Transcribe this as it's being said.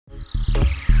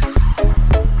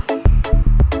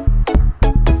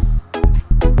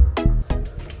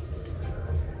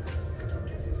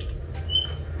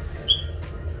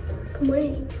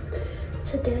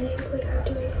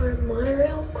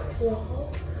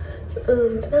But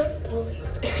not Dolly.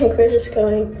 I think we're just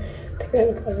going to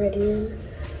Grand Floridian,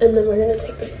 and then we're gonna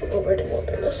take the boat over to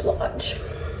Wilderness Lodge.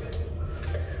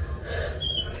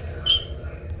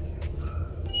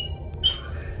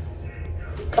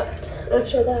 But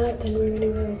after that, then we're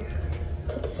gonna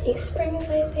go to Disney Springs,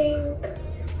 I think.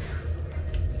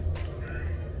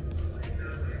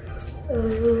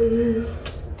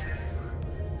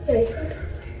 Yeah, I think.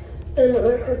 And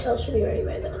our hotel should be ready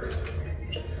by then.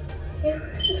 Yeah,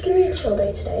 it's gonna be a chill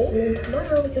day today, and then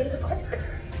tomorrow we go to the park.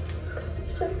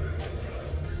 So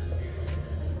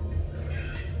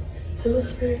I'm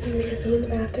whispering because I'm in the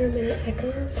bathroom and it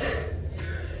echoes.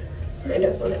 And I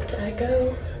don't want it to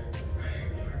echo.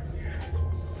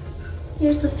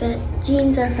 Here's the fit.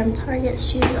 Jeans are from Target.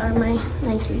 Shoes are my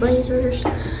Nike Blazers.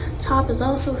 Top is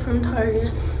also from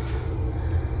Target.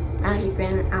 Magic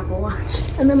Band and Apple Watch.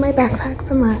 And then my backpack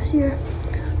from last year.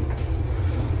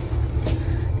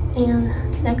 And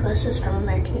necklace is from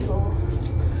American Eagle.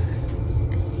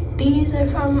 These are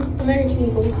from American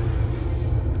Eagle.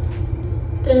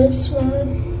 This one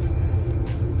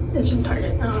is from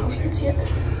Target. I don't know if you can see it.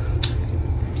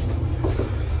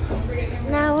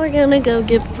 Now we're gonna go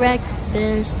get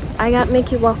breakfast. I got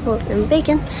Mickey waffles and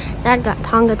bacon. Dad got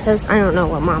Tonga toast. I don't know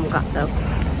what Mom got though.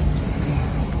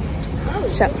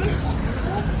 So,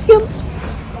 yep.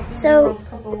 So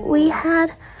we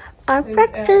had our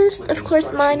breakfast. Of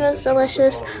course, mine was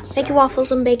delicious. Mickey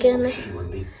waffles and bacon.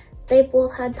 They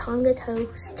both had Tonga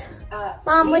toast.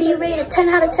 Mom, what do you rate it? 10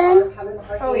 out of 10?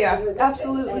 Oh yeah,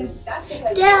 absolutely.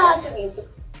 Dad.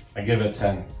 I give it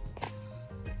 10.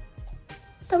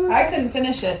 I couldn't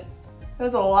finish it. It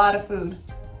was a lot of food.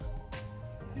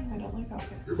 I don't like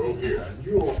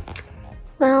alcohol.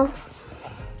 Well,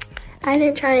 I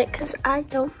didn't try it because I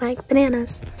don't like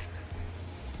bananas.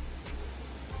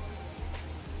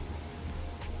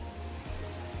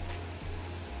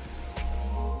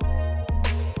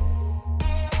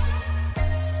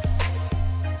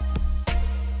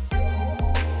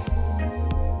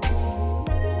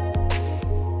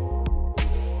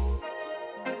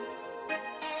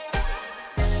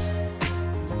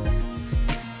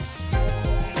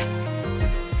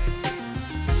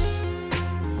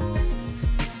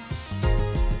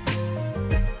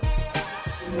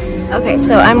 Okay,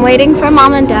 so I'm waiting for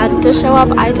Mom and Dad to show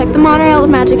up. I took the monorail to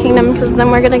Magic Kingdom because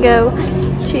then we're gonna go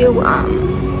to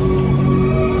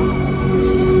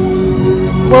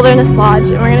Wilderness Lodge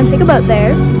and we're gonna take a boat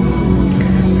there.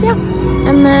 So yeah,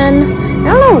 and then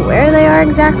I don't know where they are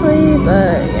exactly,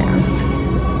 but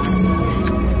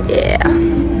yeah.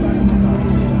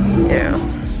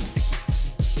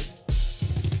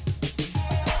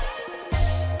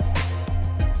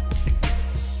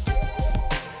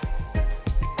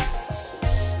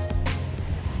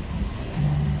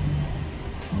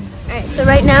 Alright, so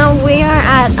right now we are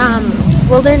at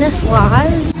Wilderness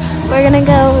Lodge. We're gonna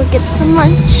go get some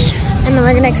lunch and then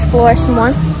we're gonna explore some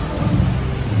more.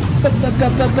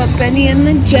 Benny and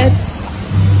the Jets.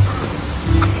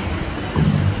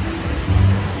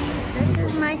 This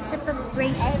is my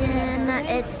celebration.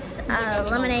 It's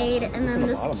lemonade and then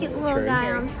this cute little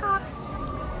guy on top.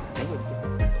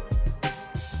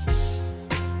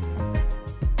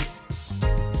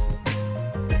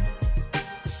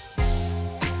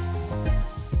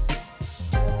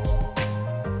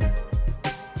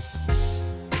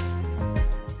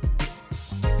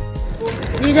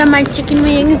 These are my chicken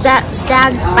wings. That's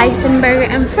Dad's bison burger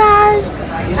and fries,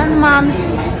 and Mom's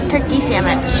turkey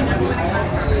sandwich.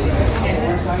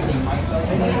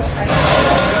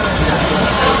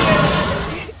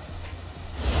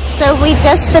 So we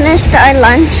just finished our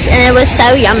lunch, and it was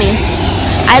so yummy.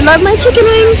 I love my chicken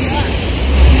wings,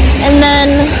 and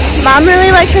then Mom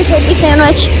really liked her turkey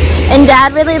sandwich, and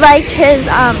Dad really liked his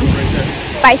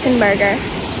bison burger.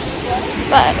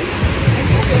 But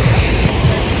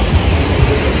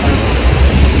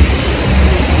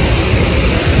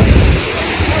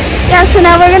yeah, so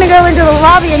now we're gonna go into the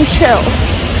lobby and chill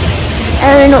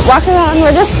and walk around.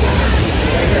 We're just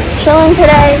chilling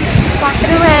today, walking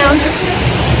around,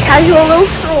 casual little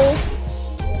stroll.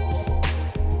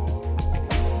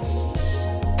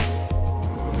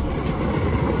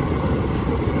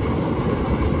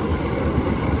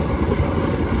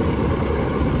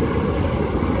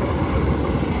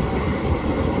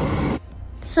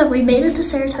 So we made it to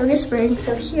Saratoga Springs,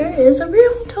 so here is a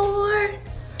room tour.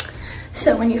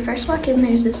 So when you first walk in,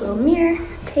 there's this little mirror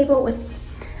table with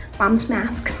Mom's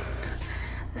mask,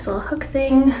 this little hook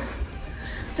thing,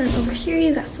 and over here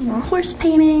you got some little horse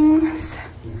paintings,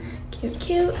 cute,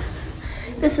 cute.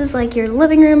 This is like your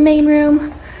living room, main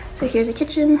room. So here's a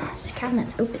kitchen, this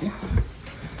cabinet's open.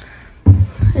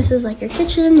 This This is like your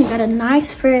kitchen. You got a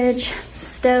nice fridge,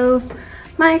 stove,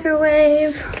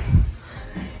 microwave.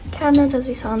 Cabinets, as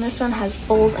we saw in this one, has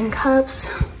bowls and cups.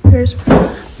 There's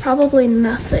probably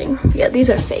nothing. Yeah, these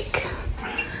are fake.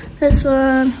 This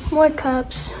one, more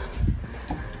cups,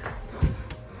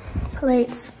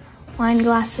 plates, wine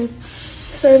glasses,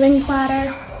 serving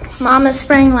platter. Mom is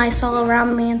spraying Lysol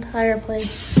around the entire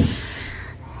place.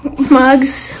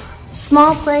 Mugs,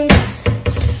 small plates,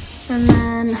 and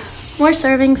then more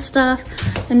serving stuff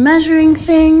and measuring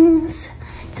things,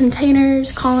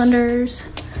 containers, colanders,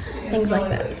 things like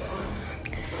that.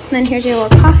 And then here's your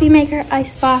little coffee maker,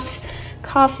 ice box,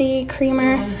 coffee,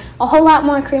 creamer, a whole lot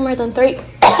more creamer than 3.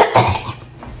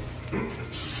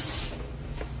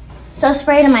 So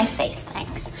spray it in my face,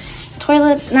 thanks.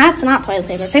 Toilet, that's not toilet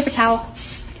paper, paper towel.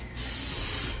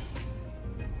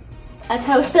 A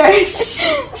toaster.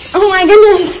 Oh my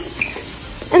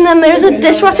goodness. And then there's a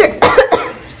dishwasher.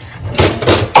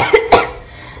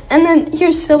 And then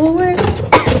here's silverware.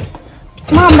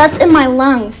 Mom, that's in my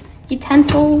lungs.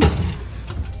 Utensils.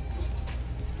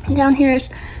 And down here's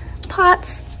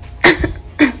pots.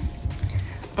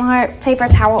 More paper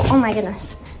towel. Oh my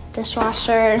goodness.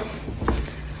 Dishwasher.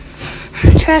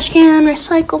 Trash can,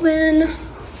 recycle bin.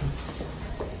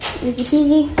 Easy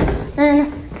peasy.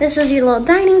 Then this is your little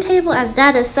dining table, as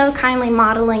Dad is so kindly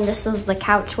modeling. This is the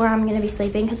couch where I'm gonna be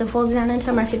sleeping because it folds down into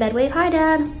a Murphy bed. Wave hi,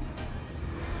 Dad.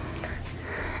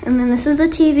 And then this is the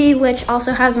TV, which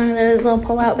also has one of those little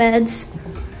pull-out beds,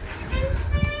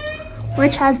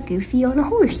 which has Goofy on a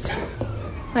horse.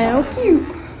 How cute.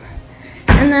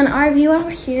 And then our view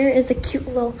out here is a cute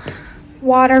little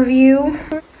water view.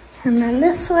 And then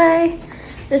this way,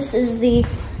 this is the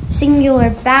singular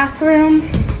bathroom.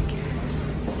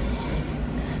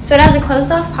 So it has a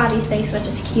closed off potty space, which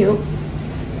is cute.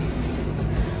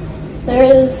 There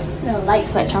is no light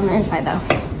switch on the inside though.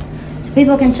 So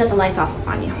people can shut the lights off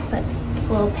on you. But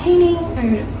a little painting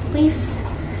or leaves,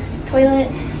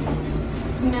 toilet,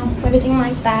 you know, everything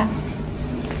like that.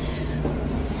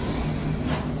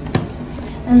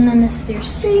 And then this is your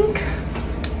sink,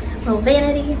 little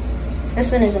vanity.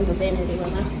 This one isn't the vanity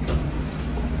one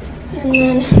though. And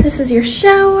then this is your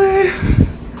shower.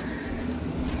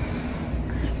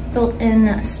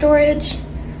 Built-in storage,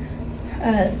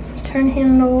 turn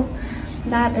handle.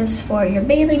 That is for your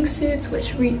bathing suits,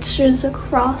 which reaches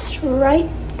across right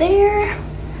there.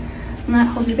 And that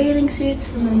holds your bathing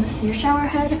suits. And then this is your shower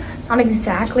head. Not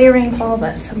exactly a rainfall,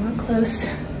 but somewhat close.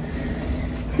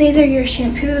 These are your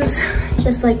shampoos,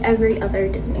 just like every other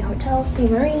Disney hotel, Sea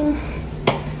Marine.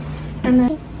 And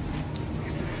then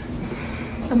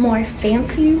a more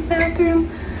fancy bathroom.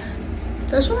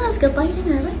 This one has good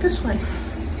lighting. I like this one.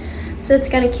 So it's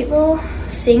got a cute little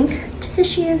sink,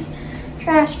 tissues,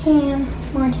 trash can,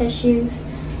 more tissues.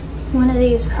 One of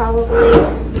these probably,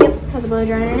 yep, has a blow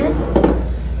dryer in it.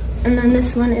 And then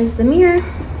this one is the mirror,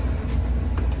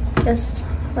 just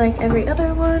like every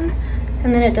other one.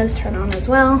 And then it does turn on as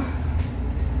well.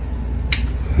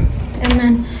 And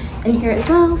then in here as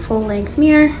well, full length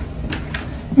mirror.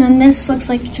 And then this looks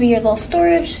like to be your little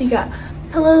storage. So you got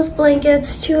pillows,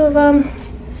 blankets, 2 of them,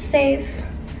 safe,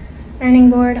 ironing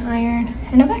board, iron,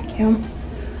 and a vacuum.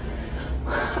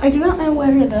 I do not know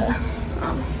where the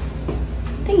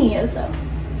thingy is though.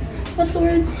 What's the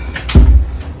word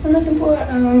I'm looking for?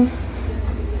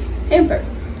 Hamper.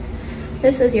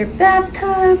 This is your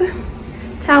bathtub,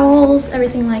 towels,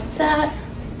 everything like that.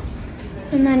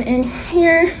 And then in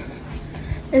here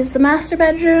is the master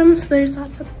bedroom. So there's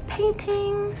lots of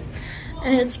paintings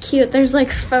and it's cute. There's like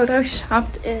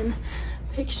photoshopped in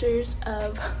pictures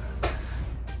of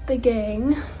the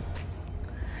gang.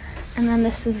 And then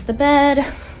this is the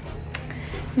bed.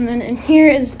 And then in here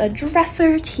is a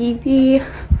dresser, TV,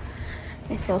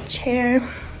 nice little chair.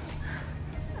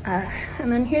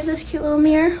 And then here's this cute little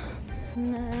mirror.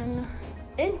 And then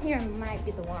in here might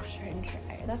be the washer and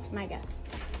dryer. That's my guess.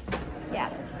 Yeah,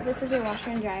 this is your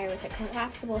washer and dryer with a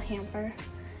collapsible hamper.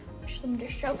 Some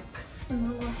dish soap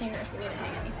and a little hanger if you need to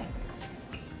hang anything.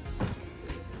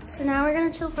 So now we're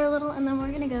gonna chill for a little and then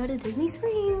we're gonna go to Disney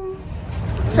Springs.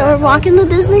 So we're walking to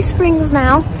Disney Springs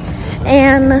now,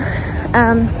 and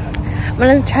I'm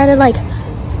gonna try to like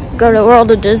go to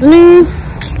World of Disney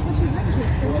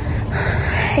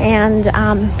and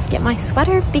get my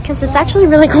sweater because it's actually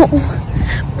really cold.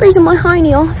 I'm freezing my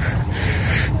hiney off.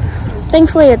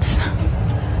 Thankfully it's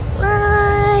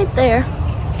right there.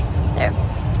 There.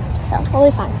 So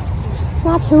totally fine. It's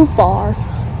not too far.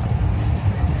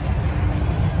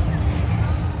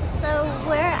 So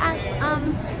we're at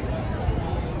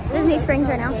Disney Springs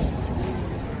right now.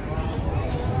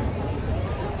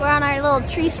 We're on our little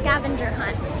tree scavenger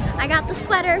hunt. I got the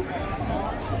sweater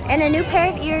And a new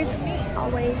pair of ears,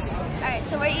 always. All right,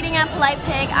 so we're eating at Polite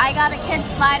Pig. I got a kid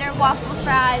slider, waffle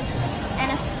fries, and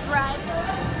a Sprite.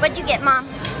 What'd you get, Mom?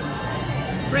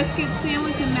 Brisket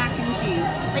sandwich and mac and cheese.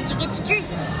 What'd you get to drink?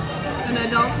 An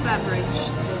adult beverage.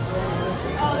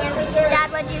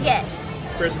 Dad, what'd you get?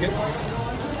 Brisket.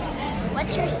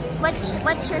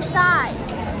 What's your side?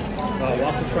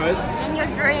 Waffle fries. And your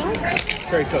drink?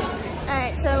 Cherry Coke. All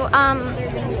right, so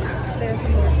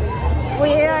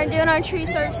we are doing our tree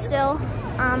search still.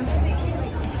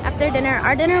 After dinner,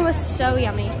 our dinner was so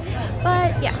yummy,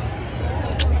 but yeah.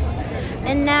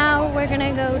 And now we're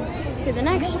gonna go to the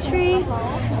next tree,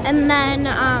 and then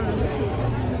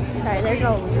sorry, there's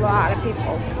a lot of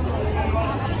people.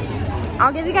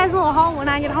 I'll give you guys a little haul when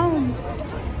I get home.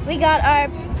 We got our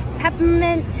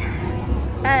peppermint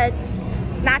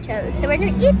nachos, so we're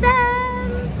gonna eat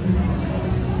them.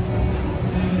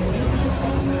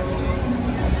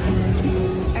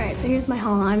 All right, so here's my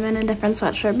haul. I'm in a different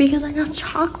sweatshirt because I got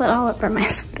chocolate all over my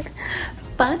sweater.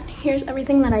 But here's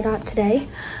everything that I got today.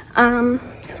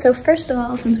 So first of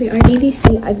all, since we are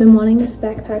DVC, I've been wanting this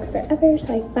backpack forever,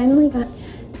 so I finally got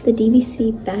the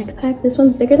DVC backpack. This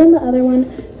one's bigger than the other one,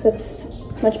 so it's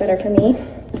much better for me.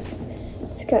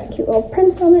 It's got cute little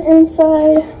prints on the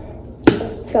inside.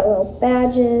 It's got little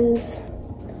badges.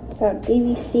 It's got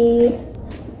DVC.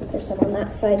 There's some on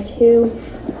that side too.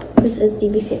 This is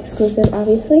DVC exclusive,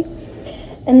 obviously.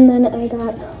 And then I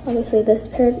got, obviously, this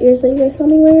pair of ears that you guys saw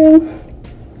me wearing.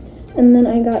 And then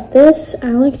I got this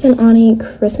Alex and Ani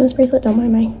Christmas bracelet. Don't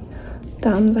mind my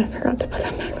thumbs, I forgot to put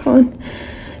them back on.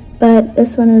 But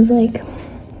this one is like,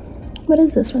 what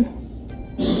is this one?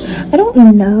 I don't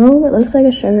know, it looks like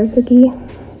a sugar cookie.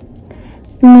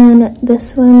 And then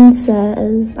this one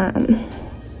says,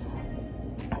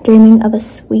 dreaming of a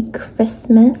sweet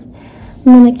Christmas.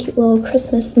 And then a cute little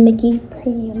Christmas Mickey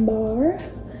premium bar.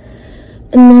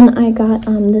 And then I got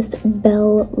this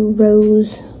Belle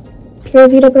Rose Pure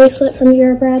Vita bracelet from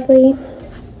Vera Bradley.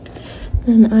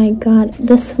 And I got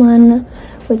this one,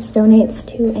 which donates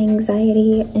to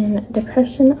anxiety and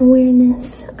depression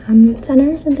awareness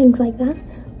centers and things like that.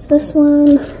 It's this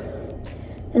one.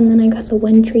 And then I got the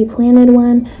One Tree Planted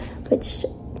one, which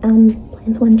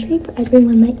plants one tree for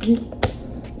everyone that you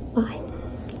buy.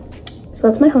 So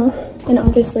that's my haul. And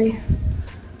obviously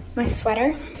my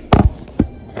sweater.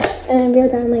 And Vera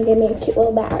Bradley gave me a cute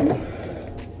little bag.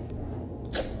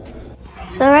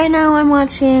 So right now I'm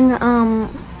watching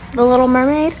The Little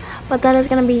Mermaid, but that is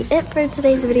gonna be it for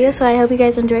today's video. So I hope you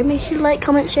guys enjoyed. Make sure to like,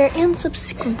 comment, share, and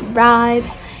subscribe.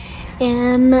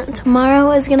 And tomorrow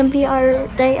is gonna be our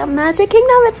day at Magic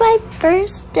Kingdom. It's my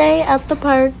first day at the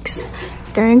parks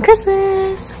during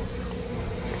Christmas.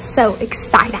 So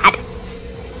excited.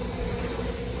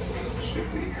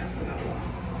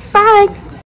 Bye.